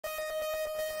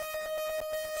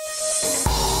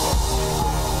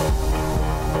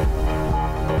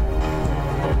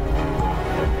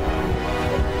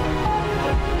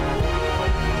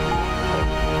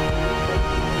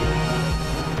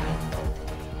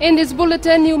In this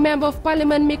bulletin, new Member of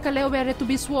Parliament Mikalewere to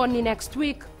be sworn in next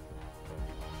week.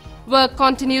 Work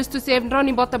continues to save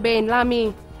Ronibota Bay in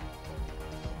Lami.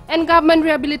 And government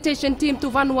rehabilitation team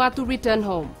to Vanuatu return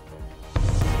home.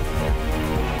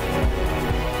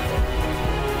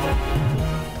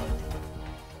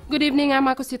 Good evening, I'm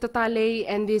Akosita Tale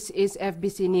and this is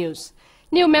FBC News.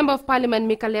 New Member of Parliament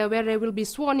Mika Lewere will be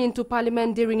sworn into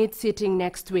Parliament during its sitting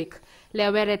next week.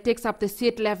 Lewere takes up the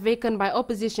seat left vacant by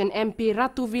opposition MP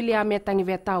Ratu Vilia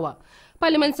Metangivetawa.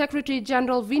 Parliament Secretary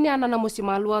General Vinya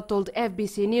Nanamusimalua told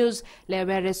FBC News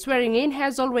Lewere's swearing in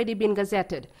has already been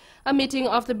gazetted. A meeting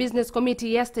of the Business Committee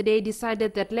yesterday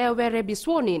decided that Lewere be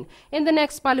sworn in the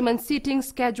next Parliament sitting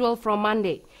scheduled from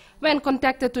Monday. When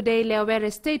contacted today,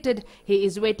 Lewere stated he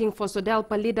is waiting for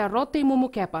Sodelpa leader Rote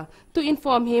Mumukepa to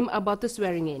inform him about the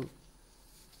swearing-in.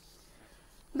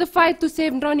 The fight to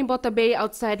save Ronibota Bay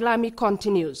outside Lami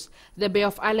continues. The Bay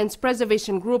of Islands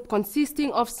Preservation Group,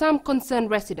 consisting of some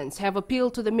concerned residents, have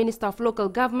appealed to the Minister of Local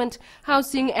Government,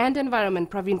 Housing and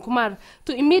Environment, Praveen Kumar,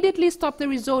 to immediately stop the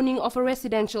rezoning of a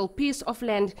residential piece of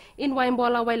land in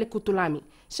Waimbola, Wailekutulami.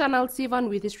 Chanel Sivan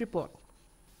with this report.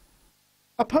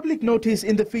 A public notice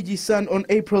in the Fiji Sun on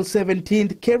April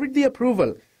 17th carried the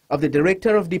approval of the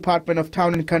Director of Department of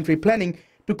Town and Country Planning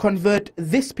to convert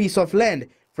this piece of land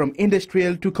from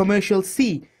industrial to commercial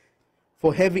C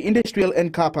for heavy industrial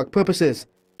and car park purposes.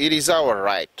 It is our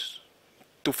right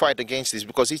to fight against this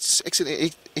because it's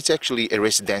actually a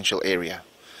residential area,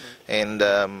 and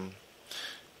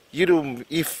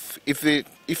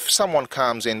if someone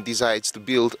comes and decides to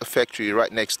build a factory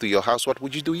right next to your house, what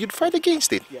would you do? You'd fight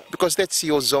against it, because that's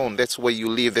your zone, that's where you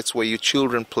live, that's where your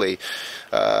children play,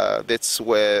 that's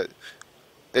where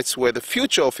the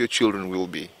future of your children will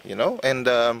be, you know.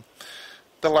 And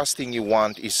the last thing you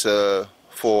want is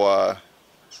for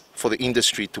the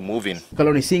industry to move in.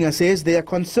 Kaloni Singha says they are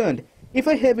concerned if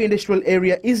a heavy industrial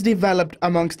area is developed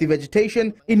amongst the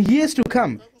vegetation, in years to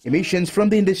come, emissions from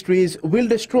the industries will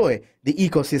destroy the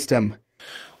ecosystem.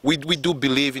 We do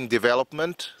believe in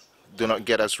development. Do not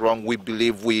get us wrong. We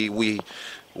believe we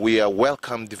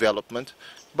welcome development,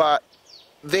 but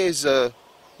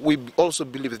we also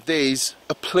believe that there is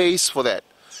a place for that.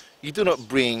 You do not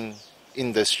bring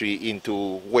industry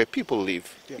into where people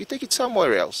live. You take it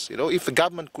somewhere else. You know, if the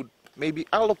government could maybe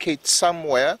allocate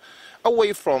somewhere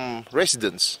away from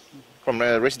residents, from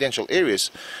residential areas.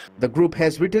 The group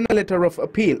has written a letter of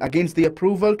appeal against the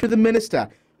approval to the minister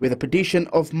with a petition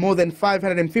of more than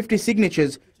 550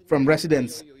 signatures from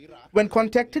residents. When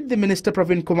contacted, the minister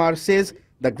Praveen Kumar says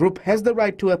the group has the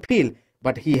right to appeal,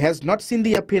 but he has not seen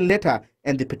the appeal letter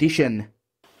and the petition.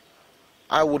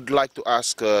 I would like to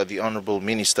ask the Honourable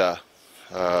Minister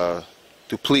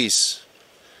to please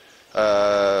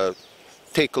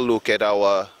take a look at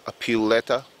our appeal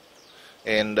letter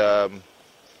and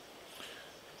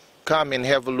come and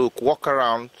have a look, walk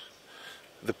around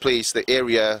the place, the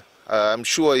area. I'm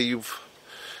sure you've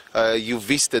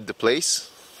visited the place,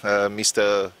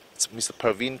 Mr.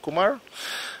 Praveen Kumar,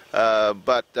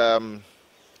 but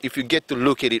if you get to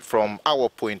look at it from our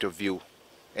point of view,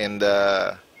 and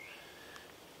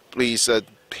please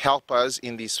help us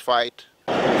in this fight.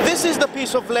 This is the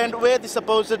piece of land where the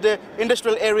supposed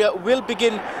industrial area will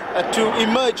begin to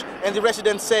emerge, and the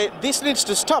residents say this needs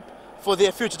to stop for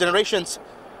their future generations.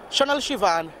 Chanel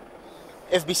Shivan,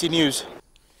 FBC News.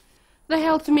 The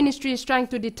Health Ministry is trying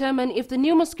to determine if the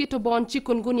new mosquito-borne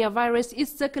chikungunya virus is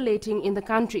circulating in the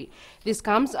country. This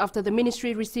comes after the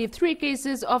ministry received 3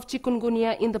 cases of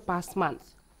chikungunya in the past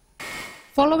month.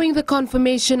 Following the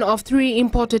confirmation of 3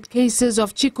 imported cases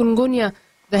of chikungunya,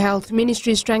 the Health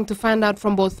Ministry is trying to find out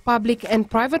from both public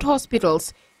and private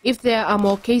hospitals if there are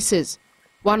more cases.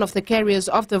 One of the carriers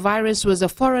of the virus was a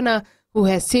foreigner who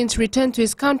has since returned to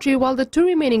his country, while the 2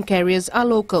 remaining carriers are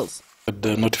locals.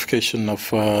 The notification of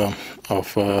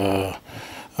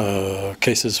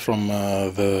cases from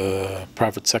the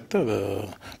private sector, the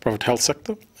private health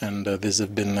sector, and these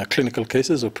have been clinical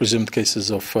cases or presumed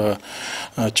cases of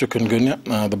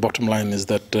chikungunya. The bottom line is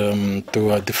that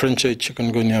to differentiate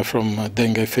chikungunya from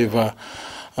dengue fever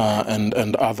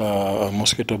and other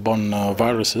mosquito-borne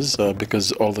viruses,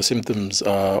 because all the symptoms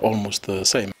are almost the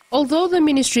same. Although the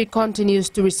ministry continues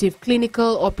to receive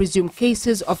clinical or presumed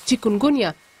cases of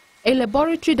chikungunya, a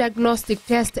laboratory diagnostic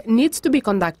test needs to be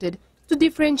conducted to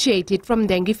differentiate it from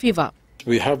dengue fever.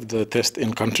 We have the test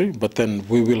in country, but then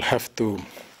we will have to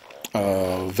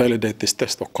validate this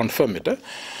test or confirm it.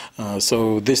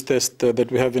 So this test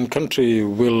that we have in country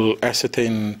will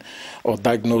ascertain or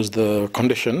diagnose the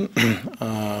condition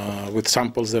with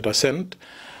samples that are sent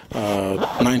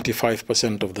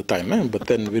 95% of the time, but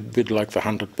then we'd like the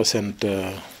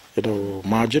 100%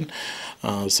 margin.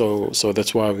 So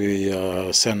that's why we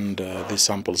send these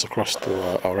samples across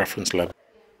to our reference lab.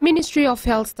 Ministry of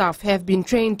Health staff have been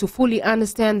trained to fully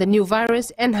understand the new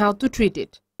virus and how to treat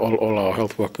it. All our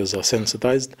health workers are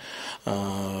sensitized.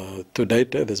 To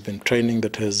date, there's been training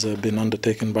that has been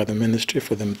undertaken by the ministry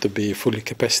for them to be fully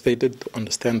capacitated to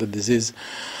understand the disease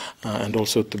and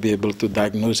also to be able to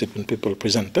diagnose it when people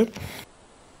present it.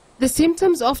 The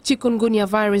symptoms of chikungunya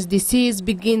virus disease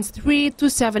begins 3 to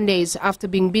 7 days after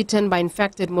being bitten by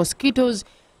infected mosquitoes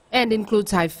and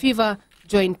includes high fever,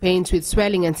 joint pains with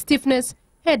swelling and stiffness,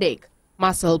 headache,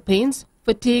 muscle pains,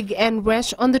 fatigue and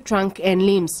rash on the trunk and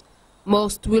limbs.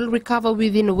 Most will recover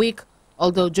within a week,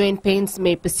 although joint pains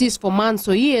may persist for months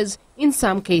or years in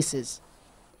some cases.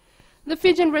 The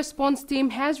Fijian response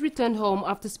team has returned home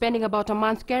after spending about a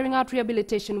month carrying out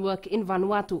rehabilitation work in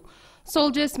Vanuatu.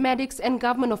 Soldiers, medics and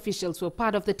government officials were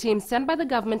part of the team sent by the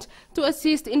government to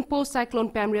assist in post-Cyclone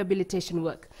Pam rehabilitation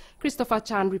work. Christopher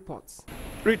Chan reports.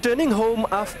 Returning home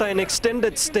after an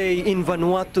extended stay in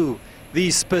Vanuatu,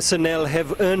 these personnel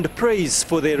have earned praise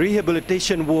for their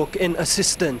rehabilitation work and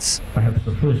assistance. Perhaps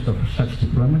the first of such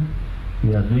deployment.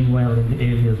 We are doing well in the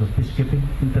areas of peacekeeping,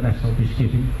 international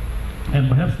peacekeeping, and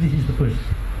perhaps this is the first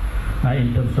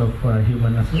in terms of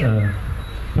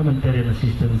humanitarian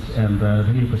assistance and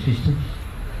relief assistance.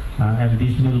 And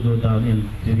this will go down in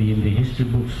the history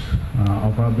books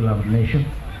of our beloved nation.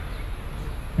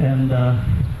 And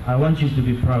I want you to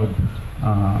be proud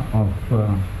of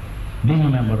being a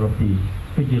member of the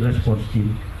Fiji response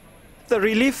team. The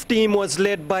relief team was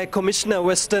led by Commissioner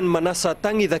Western Manasa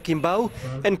Tangidakimbau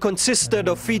and consisted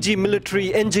of Fiji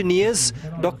military engineers,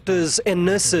 doctors and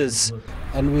nurses.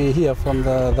 And we hear from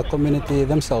the community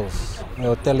themselves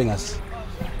telling us,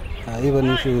 even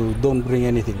if you don't bring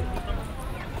anything,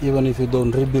 even if you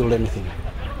don't rebuild anything,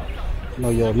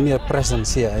 your mere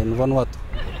presence here in Vanuatu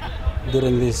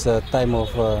during this time of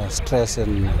stress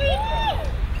and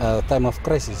time of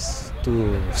crisis,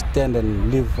 to stand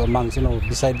and live amongst,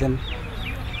 beside them,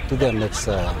 to them it's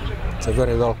a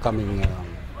very welcoming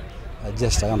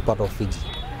gesture on part of Fiji.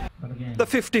 The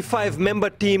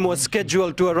 55-member team was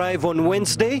scheduled to arrive on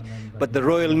Wednesday, but the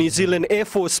Royal New Zealand Air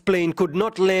Force plane could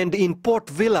not land in Port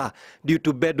Vila due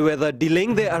to bad weather,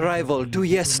 delaying their arrival to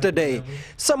yesterday.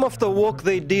 Some of the work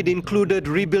they did included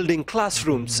rebuilding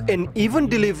classrooms and even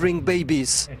delivering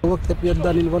babies. The work that we have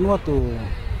done in Vanuatu,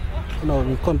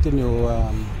 we continue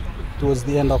towards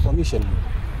the end of our mission.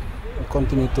 We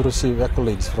continue to receive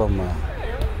accolades from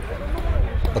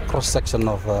the cross-section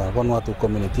of Vanuatu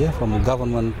community, from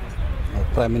government,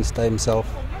 Prime Minister himself,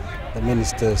 the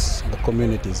ministers, the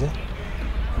communities.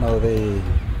 They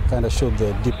kind of showed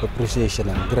the deep appreciation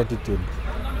and gratitude.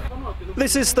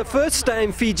 This is the first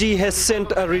time Fiji has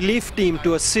sent a relief team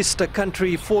to assist a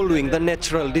country following the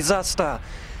natural disaster.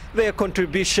 Their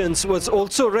contributions was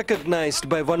also recognized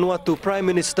by Vanuatu Prime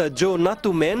Minister Joe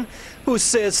Natumen, who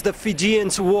says the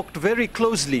Fijians worked very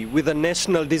closely with the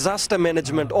National Disaster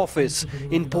Management Office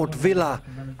in Port Vila.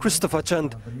 Christopher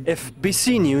Chand,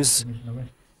 FBC News.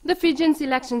 The Fijian's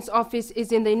Elections Office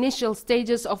is in the initial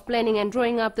stages of planning and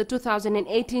drawing up the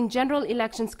 2018 general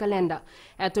elections calendar.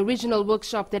 At a regional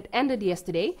workshop that ended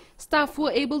yesterday, staff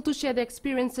were able to share the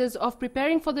experiences of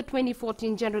preparing for the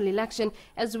 2014 general election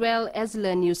as well as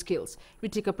learn new skills.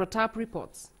 Ritika Pratap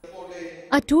reports.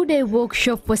 A two-day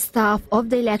workshop for staff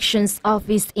of the Elections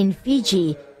Office in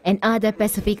Fiji and other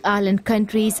Pacific Island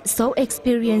countries saw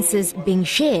experiences being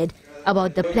shared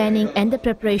about the planning and the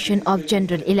preparation of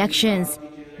general elections.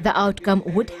 The outcome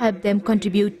would help them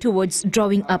contribute towards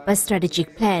drawing up a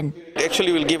strategic plan.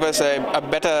 Actually will give us a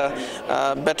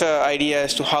better idea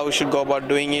as to how we should go about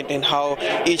doing it and how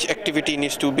each activity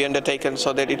needs to be undertaken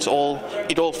so that it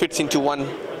all fits into one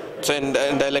and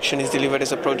the election is delivered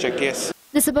as a project, yes.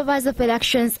 The Supervisor of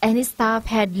Elections and his staff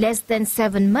had less than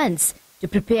 7 months to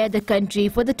prepare the country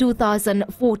for the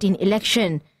 2014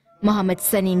 election. Mohammed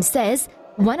Sanim says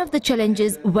one of the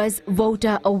challenges was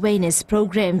voter awareness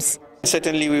programs.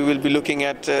 Certainly we will be looking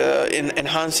at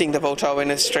enhancing the voter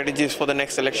awareness strategies for the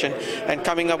next election and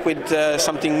coming up with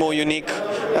something more unique,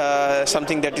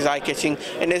 something that is eye-catching.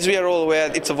 And as we are all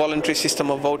aware, it's a voluntary system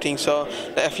of voting, so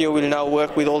the FAO will now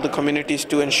work with all the communities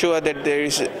to ensure that there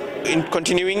is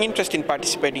continuing interest in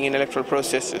participating in electoral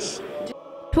processes.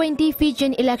 20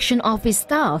 Fijian Election Office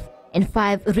staff and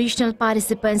 5 regional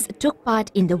participants took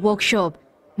part in the workshop.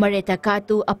 Mareta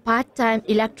Katu, a part-time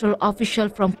electoral official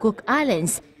from Cook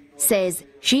Islands, says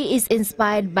she is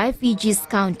inspired by Fiji's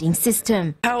counting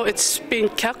system. How it's been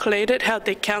calculated, how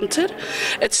they count it,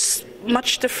 it's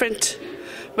much different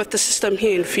with the system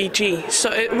here in Fiji.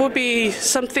 So it will be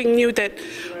something new that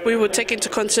we will take into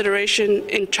consideration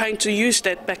in trying to use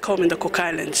that back home in the Cook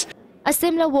Islands. A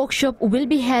similar workshop will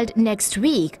be held next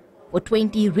week for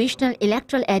 20 regional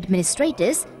electoral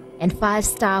administrators and 5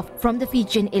 staff from the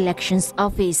Fijian Elections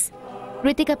Office.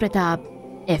 Ritika Pratap,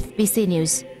 FBC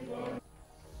News.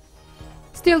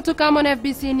 Still to come on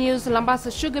FBC News,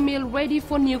 Lambasa Sugar Mill ready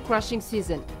for new crushing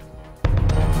season.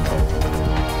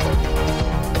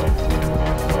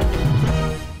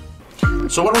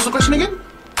 So what was the question again?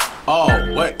 Oh,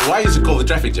 why is it called the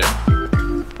traffic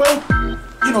jam? Well,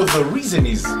 you know, the reason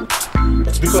is,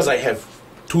 it's because I have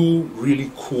 2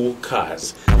 really cool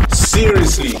cars.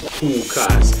 Seriously cool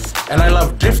cars. And I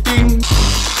love drifting,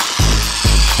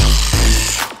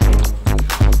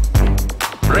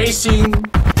 racing,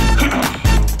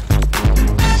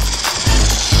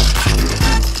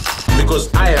 because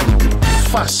I am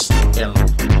fast and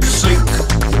slick.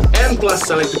 And plus,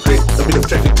 I like to create a bit of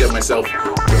traffic jam myself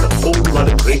with a whole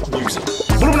lot of great music.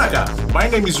 Bulumnaga, my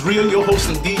name is Real, your host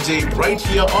and DJ, right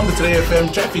here on the Today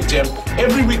FM Traffic Jam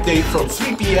every weekday from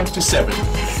 3 p.m. to 7.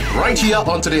 Right here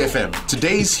on Today FM,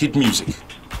 today's hit music.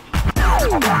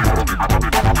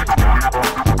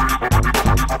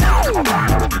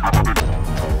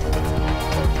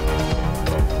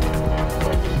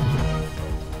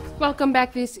 Welcome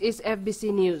back. This is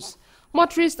FBC News.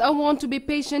 Motorists are warned to be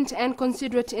patient and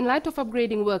considerate in light of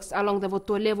upgrading works along the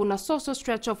Votolevu-Nasoso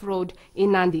stretch of road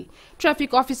in Nandi.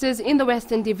 Traffic officers in the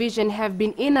Western Division have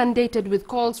been inundated with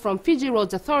calls from Fiji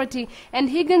Roads Authority and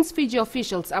Higgins Fiji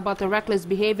officials about the reckless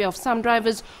behavior of some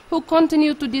drivers who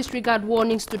continue to disregard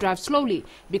warnings to drive slowly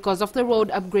because of the road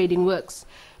upgrading works.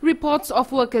 Reports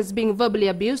of workers being verbally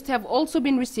abused have also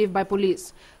been received by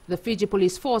police. The Fiji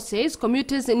Police Force says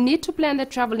commuters need to plan their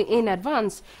travel in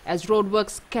advance as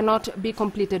roadworks cannot be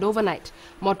completed overnight.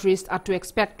 Motorists are to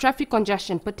expect traffic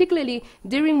congestion, particularly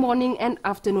during morning and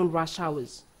afternoon rush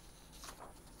hours.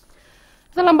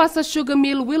 The Lambasa Sugar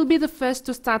Mill will be the first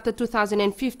to start the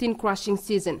 2015 crushing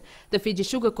season. The Fiji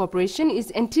Sugar Corporation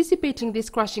is anticipating this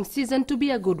crushing season to be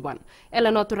a good one.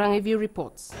 Eleanor Turangeview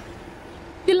reports.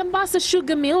 The Lambasa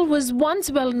Sugar Mill was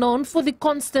once well known for the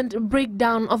constant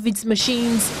breakdown of its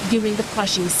machines during the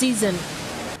crushing season.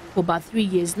 For about 3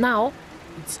 years now,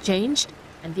 it's changed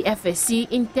and the FSC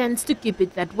intends to keep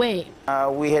it that way.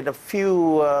 We had a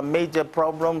few major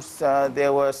problems.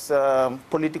 There was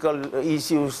political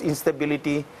issues,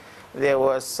 instability. There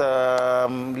was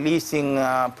leasing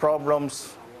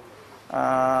problems.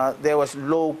 There was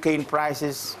low cane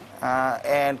prices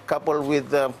and coupled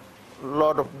with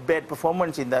lot of bad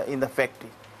performance in the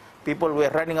factory. People were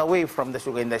running away from the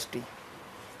sugar industry.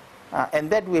 And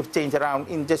that we've changed around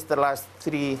in just the last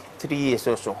three years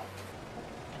or so.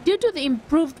 Due to the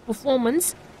improved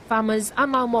performance, farmers are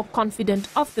now more confident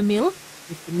of the mill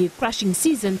with the new crushing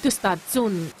season to start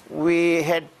soon. We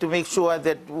had to make sure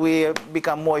that we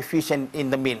become more efficient in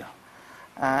the mill.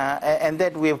 And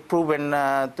that we have proven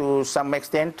to some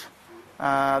extent.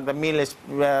 The mill is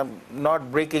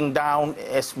not breaking down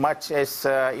as much as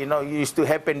used to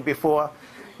happen before.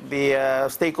 The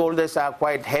stakeholders are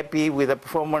quite happy with the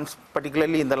performance,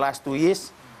 particularly in the last 2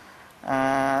 years.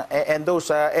 And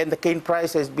the cane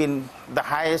price has been the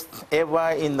highest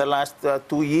ever in the last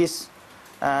 2 years.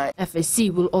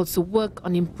 FSC will also work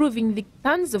on improving the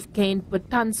tons of cane per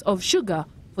tons of sugar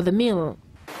for the mill.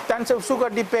 Tons of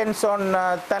sugar depends on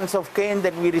tons of cane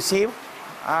that we receive.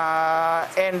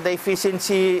 And the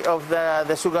efficiency of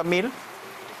the sugar mill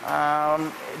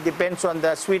depends on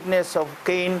the sweetness of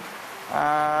cane,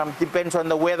 depends on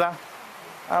the weather.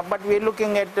 But we're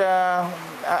looking at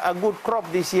a good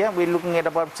crop this year. We're looking at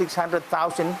about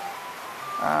 600,000,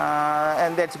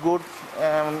 and that's good.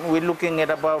 We're looking at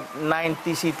about 9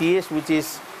 TCTS, which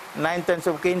is 9 tons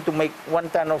of cane to make 1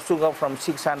 ton of sugar from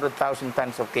 600,000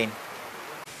 tons of cane.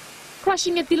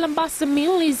 Crushing at the Lambasa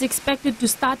mill is expected to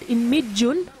start in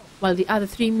mid-June, while the other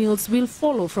 3 mills will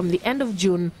follow from the end of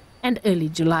June and early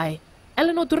July.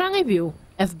 Eleanor Turangeview,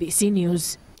 FBC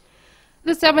News.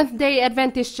 The Seventh-day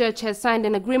Adventist Church has signed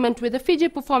an agreement with the Fiji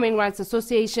Performing Rights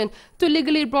Association to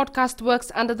legally broadcast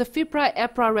works under the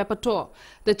FIPRA-EPRA repertoire.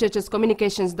 The church's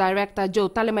communications director, Joe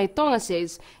Talemaitonga,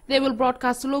 says they will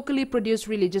broadcast locally produced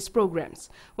religious programs.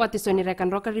 Watisoni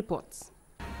Rekanroka reports.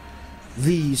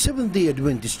 The Seventh-day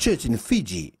Adventist Church in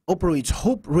Fiji operates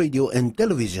Hope Radio and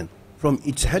Television from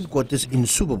its headquarters in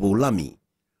Subabu, Lami.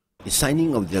 The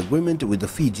signing of the agreement with the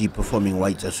Fiji Performing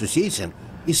Rights Association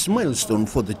is a milestone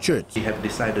for the church. We have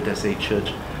decided as a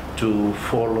church to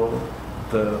follow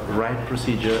the right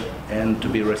procedure and to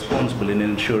be responsible in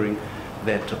ensuring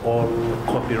that all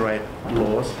copyright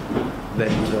laws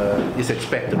that is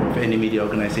expected of any media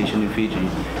organization in Fiji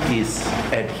is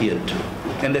adhered to.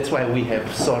 And that's why we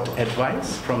have sought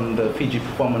advice from the Fiji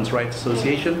Performance Rights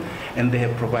Association, and they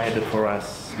have provided for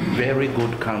us very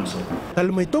good counsel.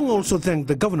 Talmaitong also thanked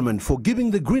the government for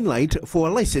giving the green light for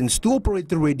a license to operate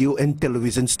the radio and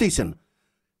television station.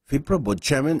 FIPRA Board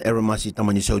Chairman Eramasi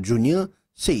Tamanisao Jr.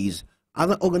 says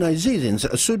other organizations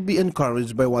should be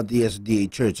encouraged by what the SDA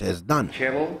Church has done.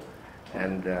 Channel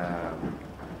and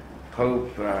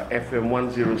Hope FM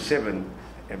 107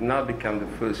 have now become the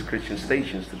first Christian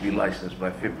stations to be licensed by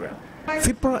FIPRA.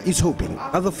 FIPRA is hoping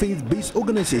other faith-based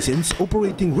organizations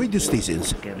operating radio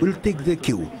stations will take their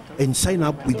cue and sign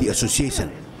up with the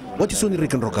association. Watisuni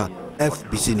Rekanroka,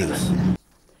 FBC News.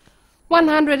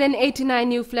 189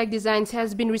 new flag designs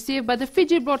has been received by the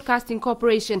Fiji Broadcasting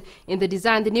Corporation in the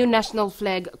Design the New National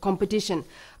Flag competition.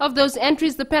 Of those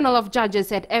entries, the panel of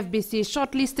judges at FBC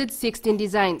shortlisted 16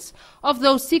 designs. Of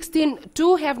those 16,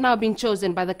 2 have now been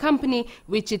chosen by the company,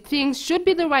 which it thinks should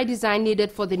be the right design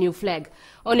needed for the new flag.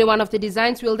 Only one of the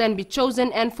designs will then be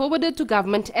chosen and forwarded to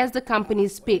government as the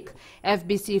companies pick.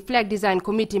 FBC Flag Design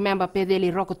Committee member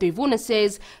Pedeli Rokotoivuna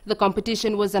says the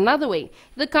competition was another way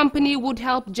the company would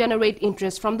help generate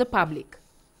interest from the public.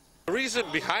 The reason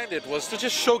behind it was to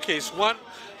just showcase, one,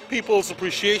 people's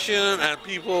appreciation and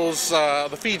people's,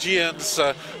 the Fijians,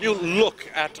 look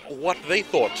at what they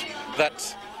thought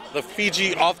that the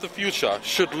Fiji of the future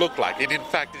should look like. And in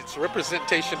fact, it's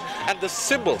representation and the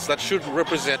symbols that should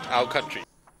represent our country.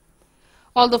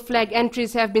 All the flag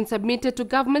entries have been submitted to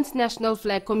government's National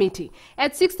Flag Committee.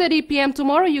 At 6:30 p.m.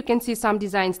 tomorrow, you can see some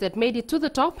designs that made it to the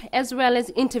top, as well as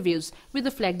interviews with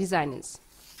the flag designers.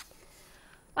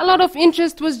 A lot of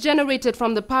interest was generated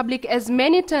from the public as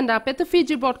many turned up at the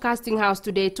Fiji Broadcasting House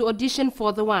today to audition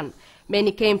for the one.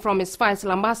 Many came from as far as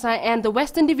Lambasa and the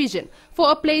Western Division for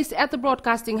a place at the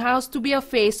Broadcasting House to be a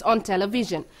face on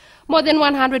television. More than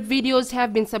 100 videos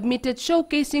have been submitted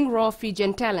showcasing raw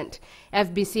Fijian talent.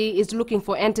 FBC is looking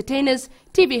for entertainers,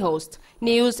 TV hosts,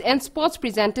 news and sports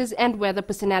presenters and weather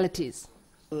personalities.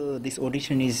 This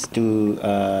audition is to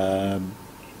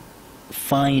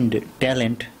find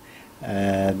talent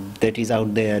that is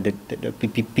out there, that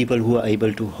people who are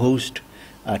able to host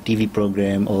a TV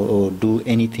program or do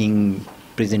anything,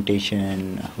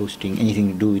 presentation, hosting,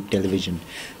 anything to do with television.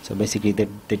 So basically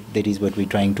that is what we're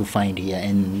trying to find here,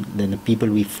 and then the people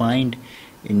we find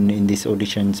in these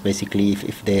auditions, basically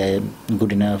if they are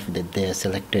good enough that they are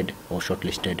selected or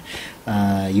shortlisted,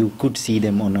 you could see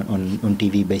them on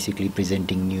TV basically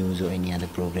presenting news or any other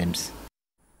programs.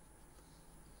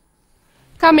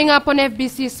 Coming up on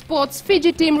FBC Sports,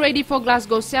 Fiji team ready for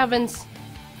Glasgow Sevens.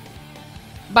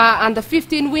 Bar under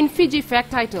 15 win Fiji FAC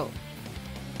title.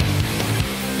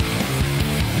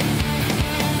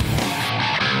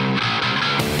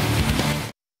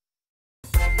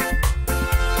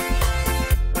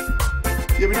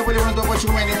 Ya bina pwede mwana toka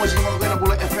chuma ni mwezi mwana kwa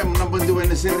bula FM namba ndiwe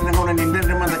na siri na hona ni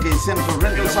ndende manda ke Central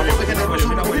Rental Support ke ndero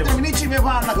shuma kwa minichi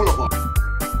meva na koloko.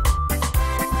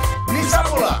 Ni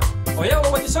sabula. Oya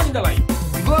wa tisoni dalai.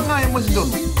 Gonga mwezi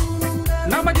dono.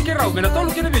 Nama kikirau bena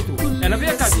tolu kene bitu. Ena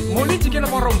bia kati moliti kene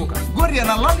porombuka. Goria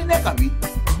na lali nekabi.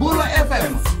 Bula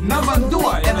FM namba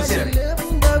ndiwe na siri.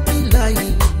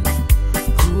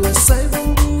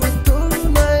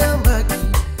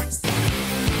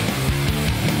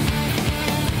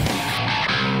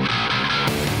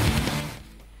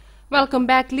 Welcome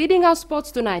back. Leading our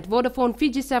sports tonight, Vodafone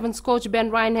Fiji Sevens coach Ben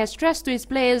Ryan has stressed to his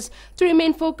players to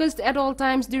remain focused at all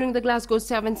times during the Glasgow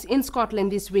Sevens in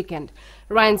Scotland this weekend.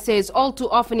 Ryan says all too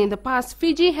often in the past,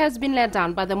 Fiji has been let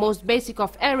down by the most basic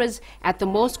of errors at the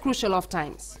most crucial of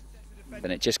times.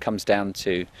 And it just comes down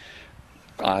to,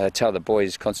 I tell the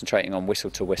boys, concentrating on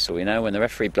whistle to whistle. You know, when the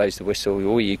referee blows the whistle,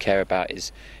 all you care about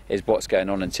is what's going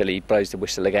on until he blows the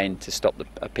whistle again to stop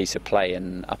a piece of play.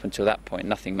 And up until that point,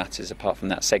 nothing matters apart from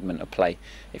that segment of play.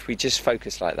 If we just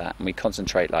focus like that and we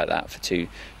concentrate like that for two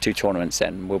tournaments,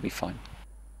 then we'll be fine.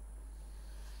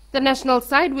 The national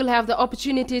side will have the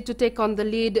opportunity to take on the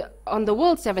lead on the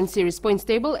World 7 Series points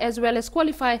table as well as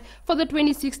qualify for the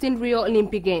 2016 Rio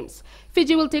Olympic Games.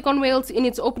 Fiji will take on Wales in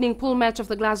its opening pool match of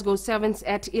the Glasgow Sevens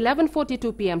at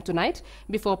 11:42 p.m. tonight,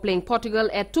 before playing Portugal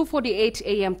at 2:48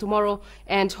 a.m. tomorrow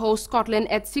and host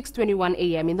Scotland at 6:21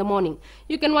 a.m. in the morning.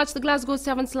 You can watch the Glasgow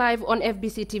Sevens live on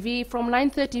FBC TV from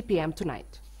 9:30 p.m.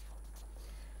 tonight.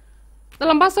 The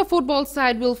Lambasa football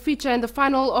side will feature in the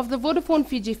final of the Vodafone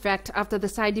Fiji FAC after the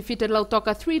side defeated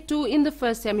Lautoka 3-2 in the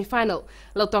first semi-final.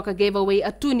 Lautoka gave away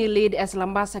a 2-0 lead as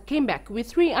Lambasa came back with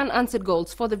 3 unanswered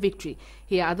goals for the victory.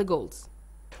 Here are the goals.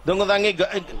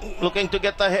 Dungudangi looking to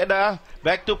get the header.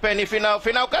 Back to Penny Finau.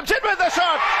 Finau comes in with the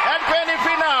shot. And Penny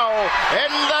Finau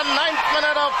in the 9th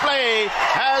minute of play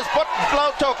has put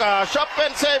Lautoka, shop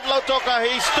and save Lautoka.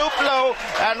 He stooped low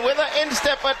and with an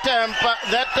instep attempt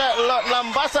that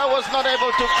Lambasa was not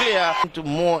able to clear.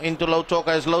 More into Lautoka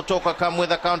as Lautoka come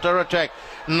with a counter attack.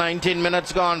 19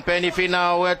 minutes gone. Penifi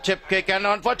now a chip kick and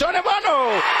on for Tony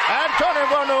Bono. And Tony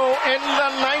Bono in the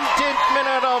 19th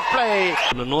minute of play.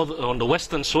 On the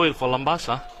western soil for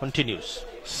Lambasa continues.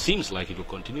 Seems like it will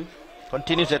continue.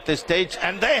 Continues at this stage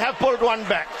and they have pulled one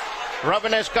back.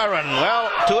 Robin Escaron, well,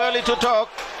 too early to talk.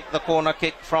 The corner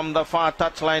kick from the far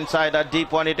touchline side, a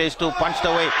deep one it is to punched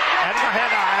away. And the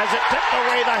header, as it tipped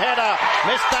away the header,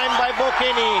 missed time by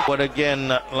Bokini. But again,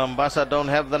 Lambasa don't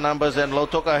have the numbers and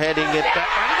Lautoka heading it back.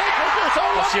 And they produce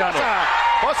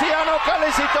Ossiano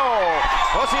Calisito.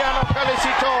 Ossiano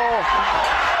Calisito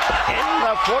in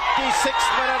the 46th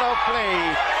minute of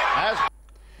play.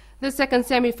 The second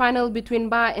semi-final between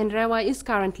Ba and Rewa is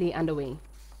currently underway.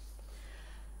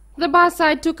 The Ba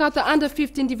side took out the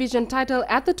under-15 division title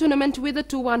at the tournament with a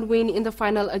 2-1 win in the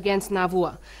final against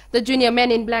Navua. The junior men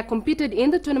in black competed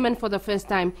in the tournament for the first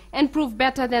time and proved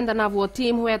better than the Navua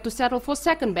team, who had to settle for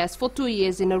second best for 2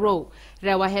 years in a row.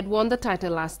 Rewa had won the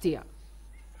title last year.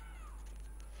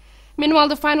 Meanwhile,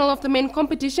 the final of the main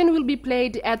competition will be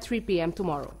played at 3 p.m.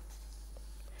 tomorrow.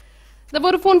 The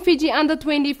Vodafone Fiji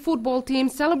Under-20 football team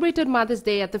celebrated Mother's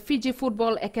Day at the Fiji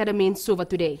Football Academy in Suva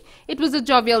today. It was a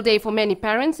jovial day for many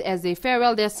parents as they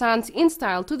farewelled their sons in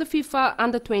style to the FIFA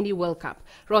Under-20 World Cup.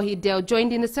 Rohit Deo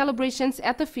joined in the celebrations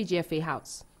at the Fiji FA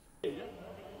House.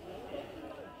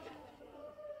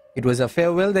 It was a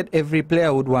farewell that every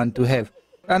player would want to have.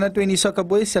 Under-20 soccer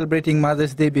boys celebrating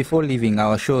Mother's Day before leaving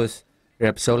our shores.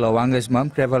 Rep Sola Wanga's mum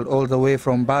travelled all the way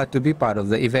from Ba to be part of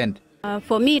the event.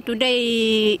 For me,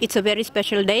 today it's a very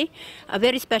special day, a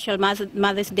very special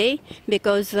Mother's Day,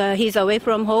 because he's away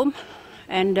from home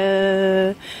and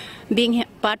being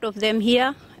part of them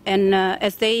here. And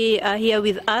as they are here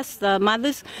with us, the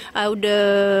mothers, I would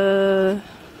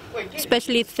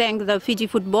especially thank the Fiji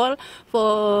football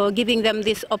for giving them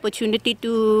this opportunity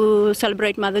to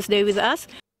celebrate Mother's Day with us.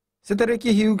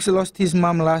 Satareki Hughes lost his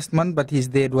mum last month, but his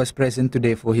dad was present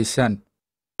today for his son.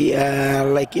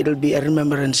 Like it'll be a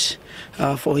remembrance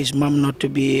for his mom not to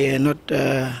be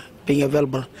being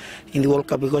available in the World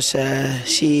Cup, because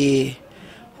she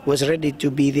was ready to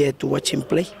be there to watch him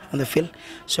play on the field.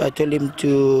 So I told him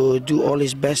to do all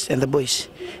his best and the boys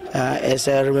as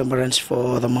a remembrance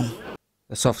for the mom.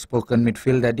 The soft-spoken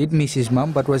midfielder did miss his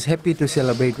mom but was happy to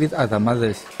celebrate with other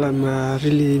mothers. I'm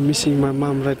really missing my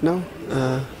mom right now,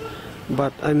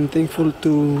 but I'm thankful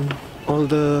to all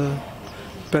the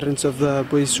parents of the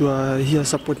boys who are here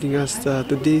supporting us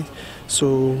today.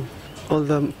 So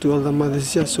to all the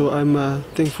mothers here, so I'm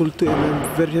thankful to and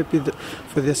I'm very happy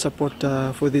for their support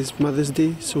for this Mother's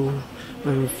Day. So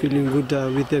I'm feeling good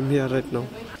with them here right now.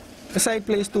 The side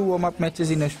plays 2 warm-up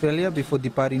matches in Australia before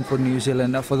departing for New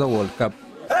Zealand for the World Cup.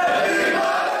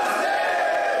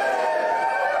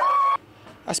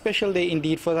 A special day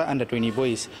indeed for the Under-20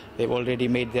 boys. They've already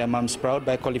made their mums proud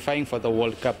by qualifying for the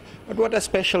World Cup. But what a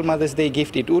special Mother's Day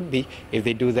gift it would be if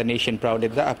they do the nation proud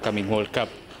at the upcoming World Cup.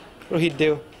 Rohit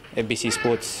Deo, FBC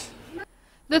Sports.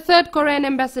 The third Korean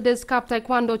Ambassadors Cup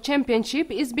Taekwondo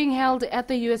Championship is being held at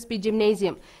the USP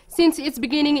Gymnasium. Since its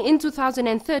beginning in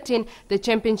 2013, the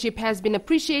championship has been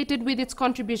appreciated with its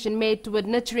contribution made toward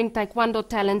nurturing Taekwondo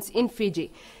talents in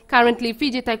Fiji. Currently,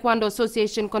 Fiji Taekwondo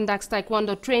Association conducts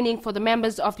Taekwondo training for the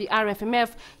members of the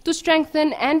RFMF to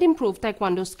strengthen and improve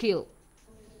Taekwondo skill.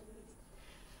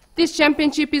 This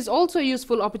championship is also a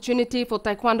useful opportunity for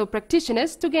Taekwondo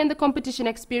practitioners to gain the competition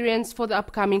experience for the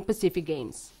upcoming Pacific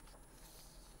Games.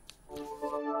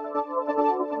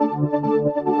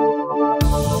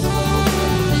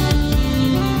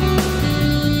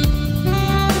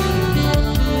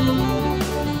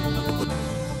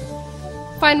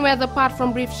 Fine weather apart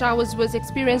from brief showers was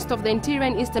experienced of the interior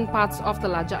and eastern parts of the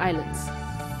larger islands.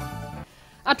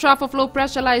 A trough of low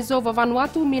pressure lies over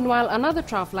Vanuatu, meanwhile another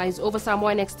trough lies over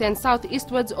Samoa and extends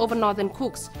southeastwards over northern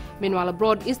Cooks. Meanwhile, a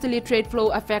broad easterly trade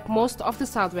flow affects most of the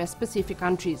southwest Pacific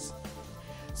countries.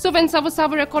 Suva and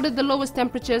Savo recorded the lowest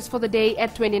temperatures for the day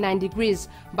at 29 degrees.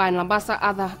 Ba and Lambasa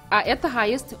are at the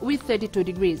highest with 32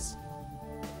 degrees.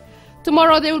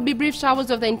 Tomorrow there will be brief showers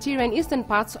of the interior and eastern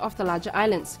parts of the larger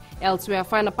islands. Elsewhere,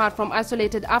 fine apart from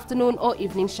isolated afternoon or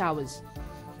evening showers.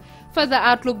 Further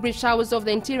outlook, brief showers of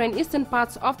the interior and eastern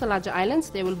parts of the larger islands.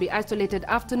 There will be isolated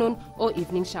afternoon or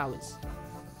evening showers.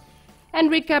 And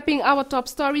recapping our top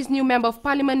stories, new Member of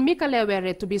Parliament Mika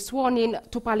Lewere to be sworn in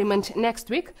to Parliament next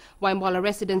week. Waimbola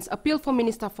residents appeal for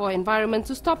Minister for Environment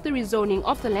to stop the rezoning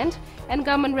of the land, and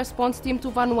government response team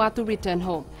to Vanuatu return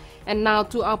home. And now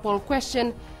to our poll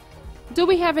question. Do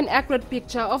we have an accurate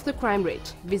picture of the crime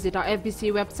rate? Visit our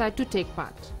FBC website to take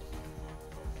part.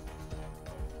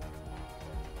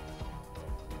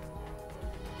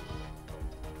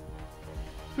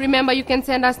 Remember, you can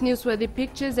send us newsworthy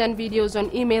pictures and videos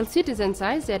on email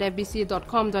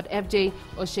citizensize@fbc.com.fj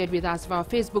or share it with us via our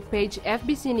Facebook page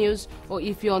FBC News, or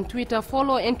if you're on Twitter,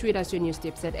 follow and tweet us your news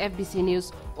tips at FBC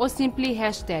News or simply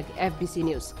 #FBC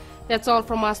News. That's all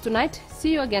from us tonight.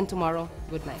 See you again tomorrow.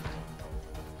 Good night.